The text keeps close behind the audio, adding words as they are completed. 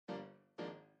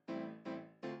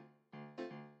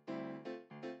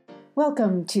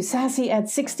Welcome to Sassy at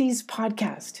 60s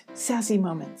podcast, Sassy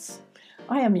Moments.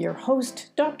 I am your host,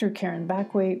 Dr. Karen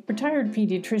Backway, retired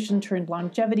pediatrician turned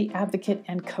longevity advocate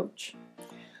and coach.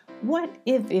 What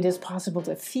if it is possible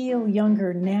to feel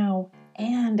younger now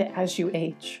and as you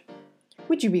age?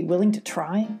 Would you be willing to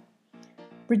try?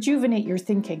 Rejuvenate your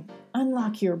thinking,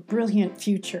 unlock your brilliant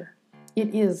future.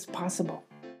 It is possible.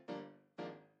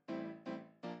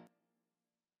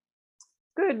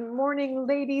 Good morning,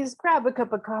 ladies. Grab a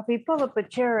cup of coffee, pull up a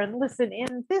chair, and listen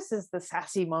in. This is the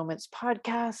Sassy Moments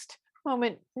podcast,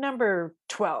 moment number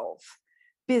 12,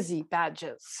 busy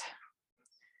badges.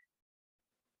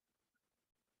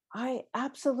 I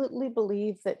absolutely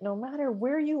believe that no matter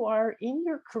where you are in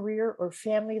your career or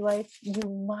family life, you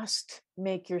must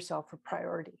make yourself a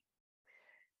priority.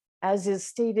 As is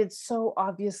stated so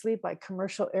obviously by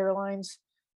commercial airlines,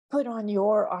 put on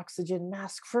your oxygen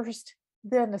mask first,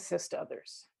 then assist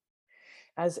others.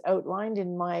 As outlined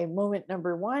in my moment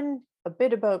number 1, a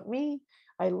bit about me,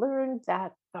 I learned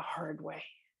that the hard way.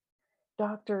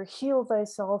 Dr. Heal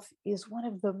Thyself is one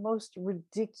of the most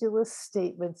ridiculous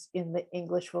statements in the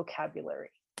English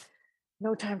vocabulary.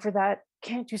 No time for that.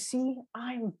 Can't you see?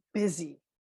 I'm busy.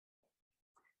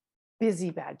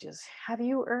 Busy badges. Have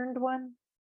you earned one?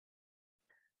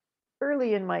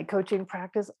 Early in my coaching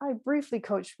practice, I briefly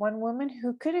coached one woman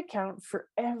who could account for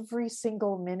every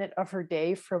single minute of her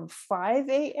day from 5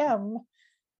 a.m.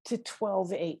 to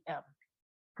 12 a.m.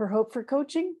 Her hope for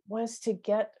coaching was to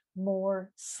get more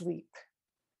sleep.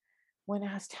 When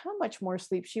asked how much more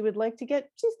sleep she would like to get,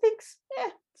 she thinks,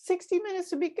 60 minutes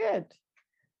would be good.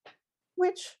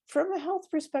 Which, from a health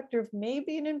perspective, may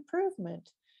be an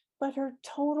improvement, but her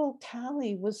total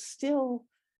tally was still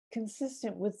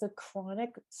consistent with the chronic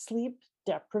sleep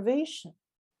deprivation.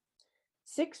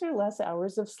 6 or less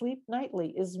hours of sleep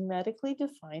nightly is medically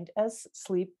defined as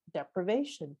sleep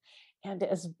deprivation and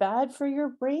as bad for your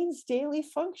brain's daily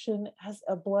function as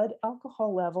a blood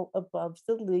alcohol level above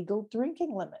the legal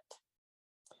drinking limit.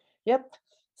 Yep,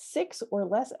 6 or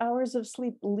less hours of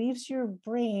sleep leaves your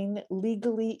brain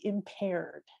legally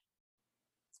impaired.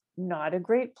 Not a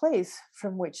great place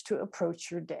from which to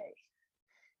approach your day.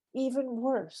 Even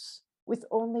worse, with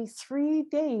only 3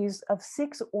 days of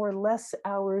 6 or less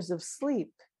hours of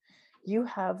sleep, you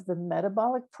have the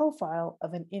metabolic profile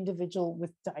of an individual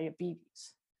with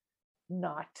diabetes.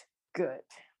 Not good.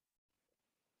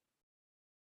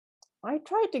 I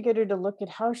tried to get her to look at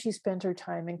how she spent her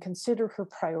time and consider her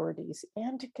priorities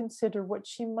and to consider what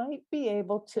she might be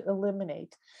able to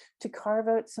eliminate to carve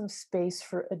out some space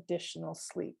for additional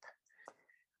sleep.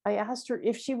 I asked her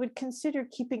if she would consider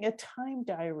keeping a time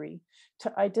diary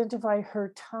to identify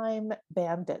her time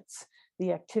bandits,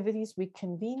 the activities we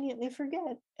conveniently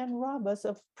forget and rob us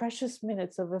of precious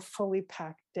minutes of a fully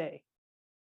packed day.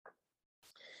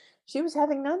 She was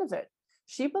having none of it.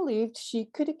 She believed she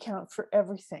could account for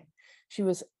everything. She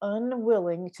was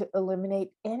unwilling to eliminate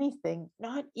anything,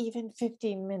 not even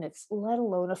 15 minutes, let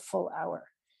alone a full hour.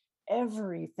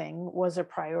 Everything was a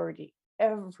priority.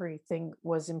 Everything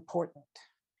was important.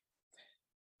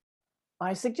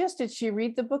 I suggested she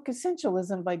read the book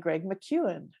Essentialism by Greg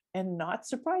McKeown, and not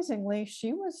surprisingly,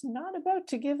 she was not about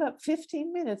to give up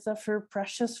 15 minutes of her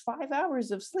precious 5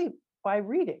 hours of sleep by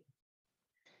reading.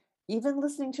 Even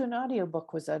listening to an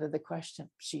audiobook was out of the question.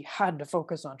 She had to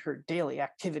focus on her daily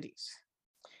activities.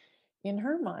 In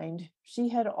her mind, she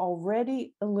had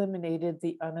already eliminated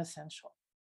the unessential.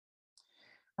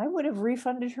 I would have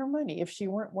refunded her money if she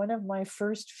weren't one of my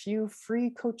first few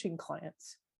free coaching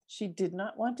clients. She did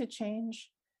not want to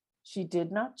change. She did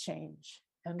not change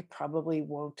and probably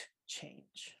won't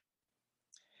change.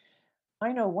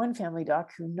 I know one family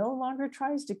doc who no longer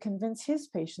tries to convince his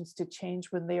patients to change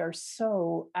when they are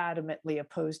so adamantly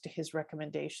opposed to his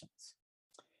recommendations.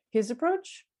 His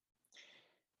approach?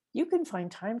 You can find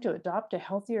time to adopt a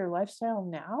healthier lifestyle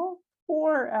now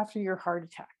or after your heart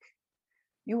attack.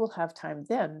 You will have time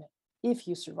then if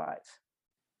you survive.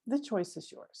 The choice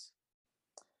is yours.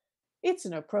 It's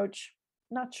an approach,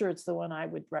 not sure it's the one I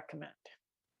would recommend.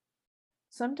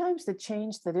 Sometimes the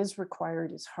change that is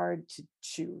required is hard to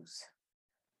choose.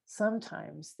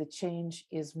 Sometimes the change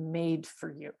is made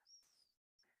for you.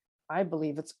 I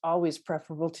believe it's always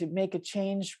preferable to make a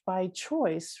change by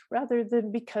choice rather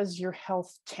than because your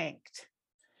health tanked.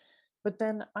 But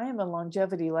then I am a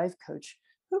longevity life coach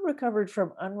who recovered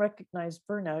from unrecognized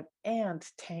burnout and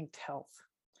tanked health.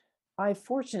 I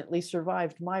fortunately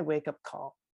survived my wake-up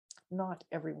call. Not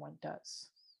everyone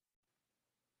does.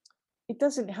 It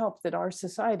doesn't help that our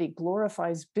society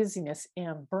glorifies busyness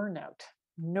and burnout.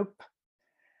 Nope.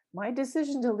 My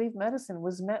decision to leave medicine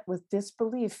was met with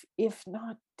disbelief, if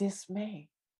not dismay.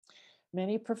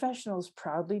 Many professionals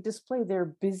proudly display their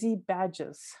busy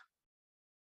badges.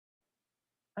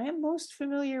 I am most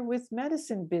familiar with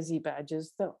medicine busy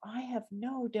badges, though I have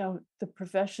no doubt the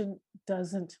profession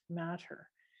doesn't matter.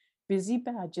 Busy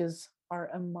badges are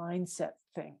a mindset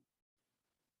thing.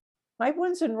 I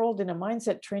once enrolled in a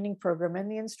mindset training program,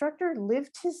 and the instructor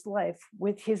lived his life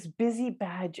with his busy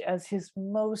badge as his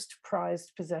most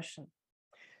prized possession.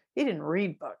 He didn't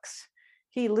read books.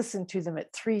 He listened to them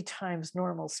at 3 times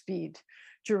normal speed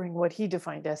during what he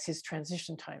defined as his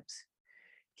transition times.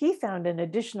 He found an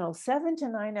additional 7 to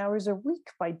 9 hours a week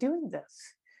by doing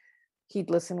this. He'd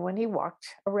listen when he walked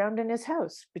around in his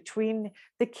house, between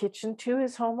the kitchen to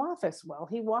his home office, while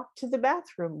he walked to the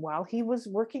bathroom, while he was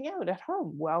working out at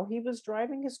home, while he was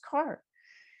driving his car.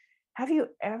 Have you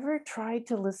ever tried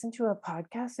to listen to a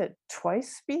podcast at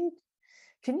twice speed?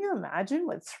 Can you imagine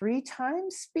what 3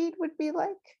 times speed would be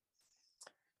like?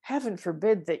 Heaven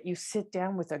forbid that you sit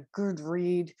down with a good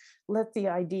read, let the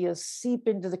ideas seep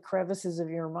into the crevices of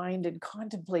your mind and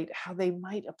contemplate how they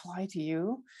might apply to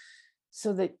you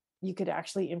so that you could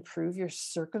actually improve your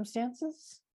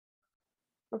circumstances?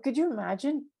 Or could you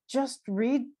imagine just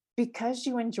read because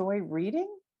you enjoy reading?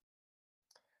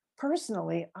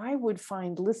 Personally, I would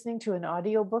find listening to an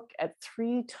audiobook at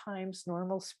 3 times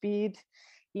normal speed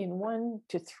in 1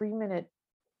 to 3 minute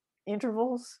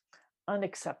intervals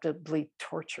unacceptably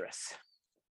torturous.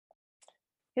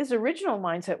 His original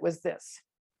mindset was this: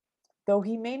 though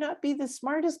he may not be the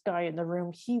smartest guy in the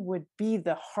room, he would be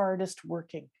the hardest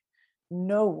working.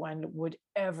 No one would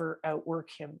ever outwork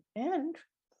him, and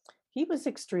he was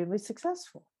extremely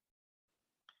successful.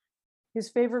 His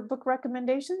favorite book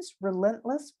recommendations: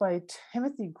 Relentless by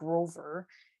Timothy Grover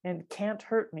and Can't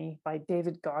Hurt Me by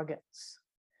David Goggins.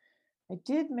 I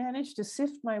did manage to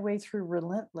sift my way through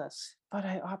Relentless, but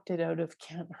I opted out of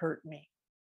Can't Hurt Me.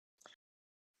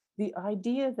 The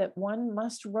idea that one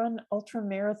must run ultra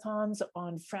marathons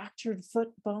on fractured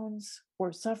foot bones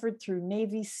or suffered through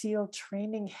Navy SEAL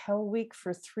training hell week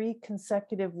for 3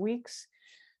 consecutive weeks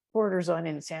borders on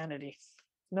insanity.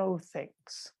 No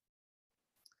thanks.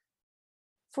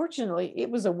 Fortunately, it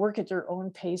was a work at your own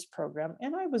pace program,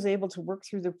 and I was able to work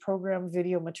through the program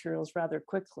video materials rather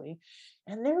quickly.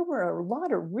 And there were a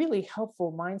lot of really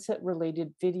helpful mindset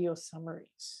related video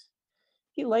summaries.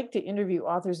 He liked to interview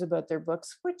authors about their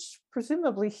books, which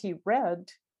presumably he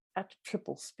read at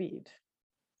triple speed.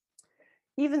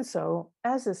 Even so,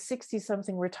 as a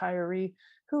 60-something retiree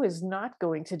who is not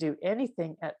going to do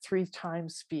anything at 3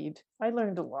 times speed, I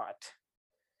learned a lot.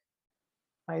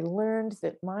 I learned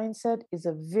that mindset is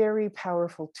a very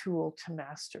powerful tool to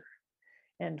master.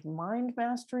 And mind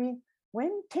mastery,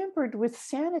 when tempered with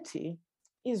sanity,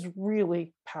 is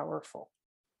really powerful.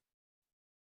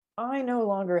 I no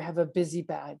longer have a busy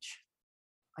badge.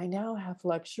 I now have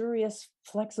luxurious,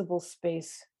 flexible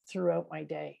space throughout my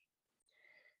day.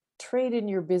 Trade in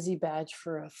your busy badge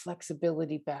for a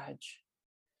flexibility badge.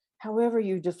 However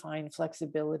you define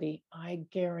flexibility, I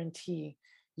guarantee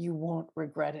you won't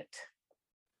regret it.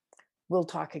 We'll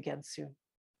talk again soon.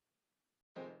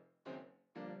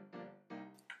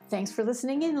 Thanks for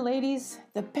listening in, ladies.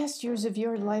 The best years of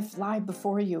your life lie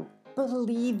before you.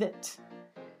 Believe it.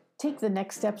 Take the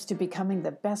next steps to becoming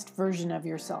the best version of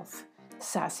yourself.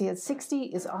 Sassy at 60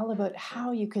 is all about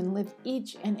how you can live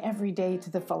each and every day to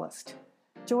the fullest.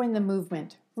 Join the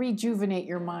movement, rejuvenate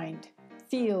your mind,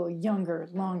 feel younger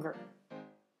longer.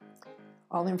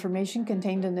 All information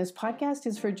contained in this podcast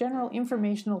is for general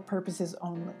informational purposes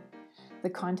only. The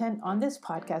content on this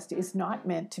podcast is not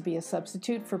meant to be a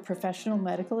substitute for professional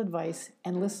medical advice,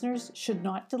 and listeners should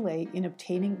not delay in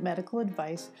obtaining medical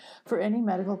advice for any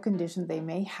medical condition they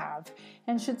may have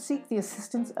and should seek the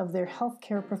assistance of their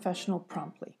healthcare professional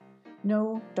promptly.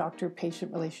 No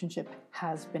doctor-patient relationship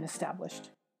has been established.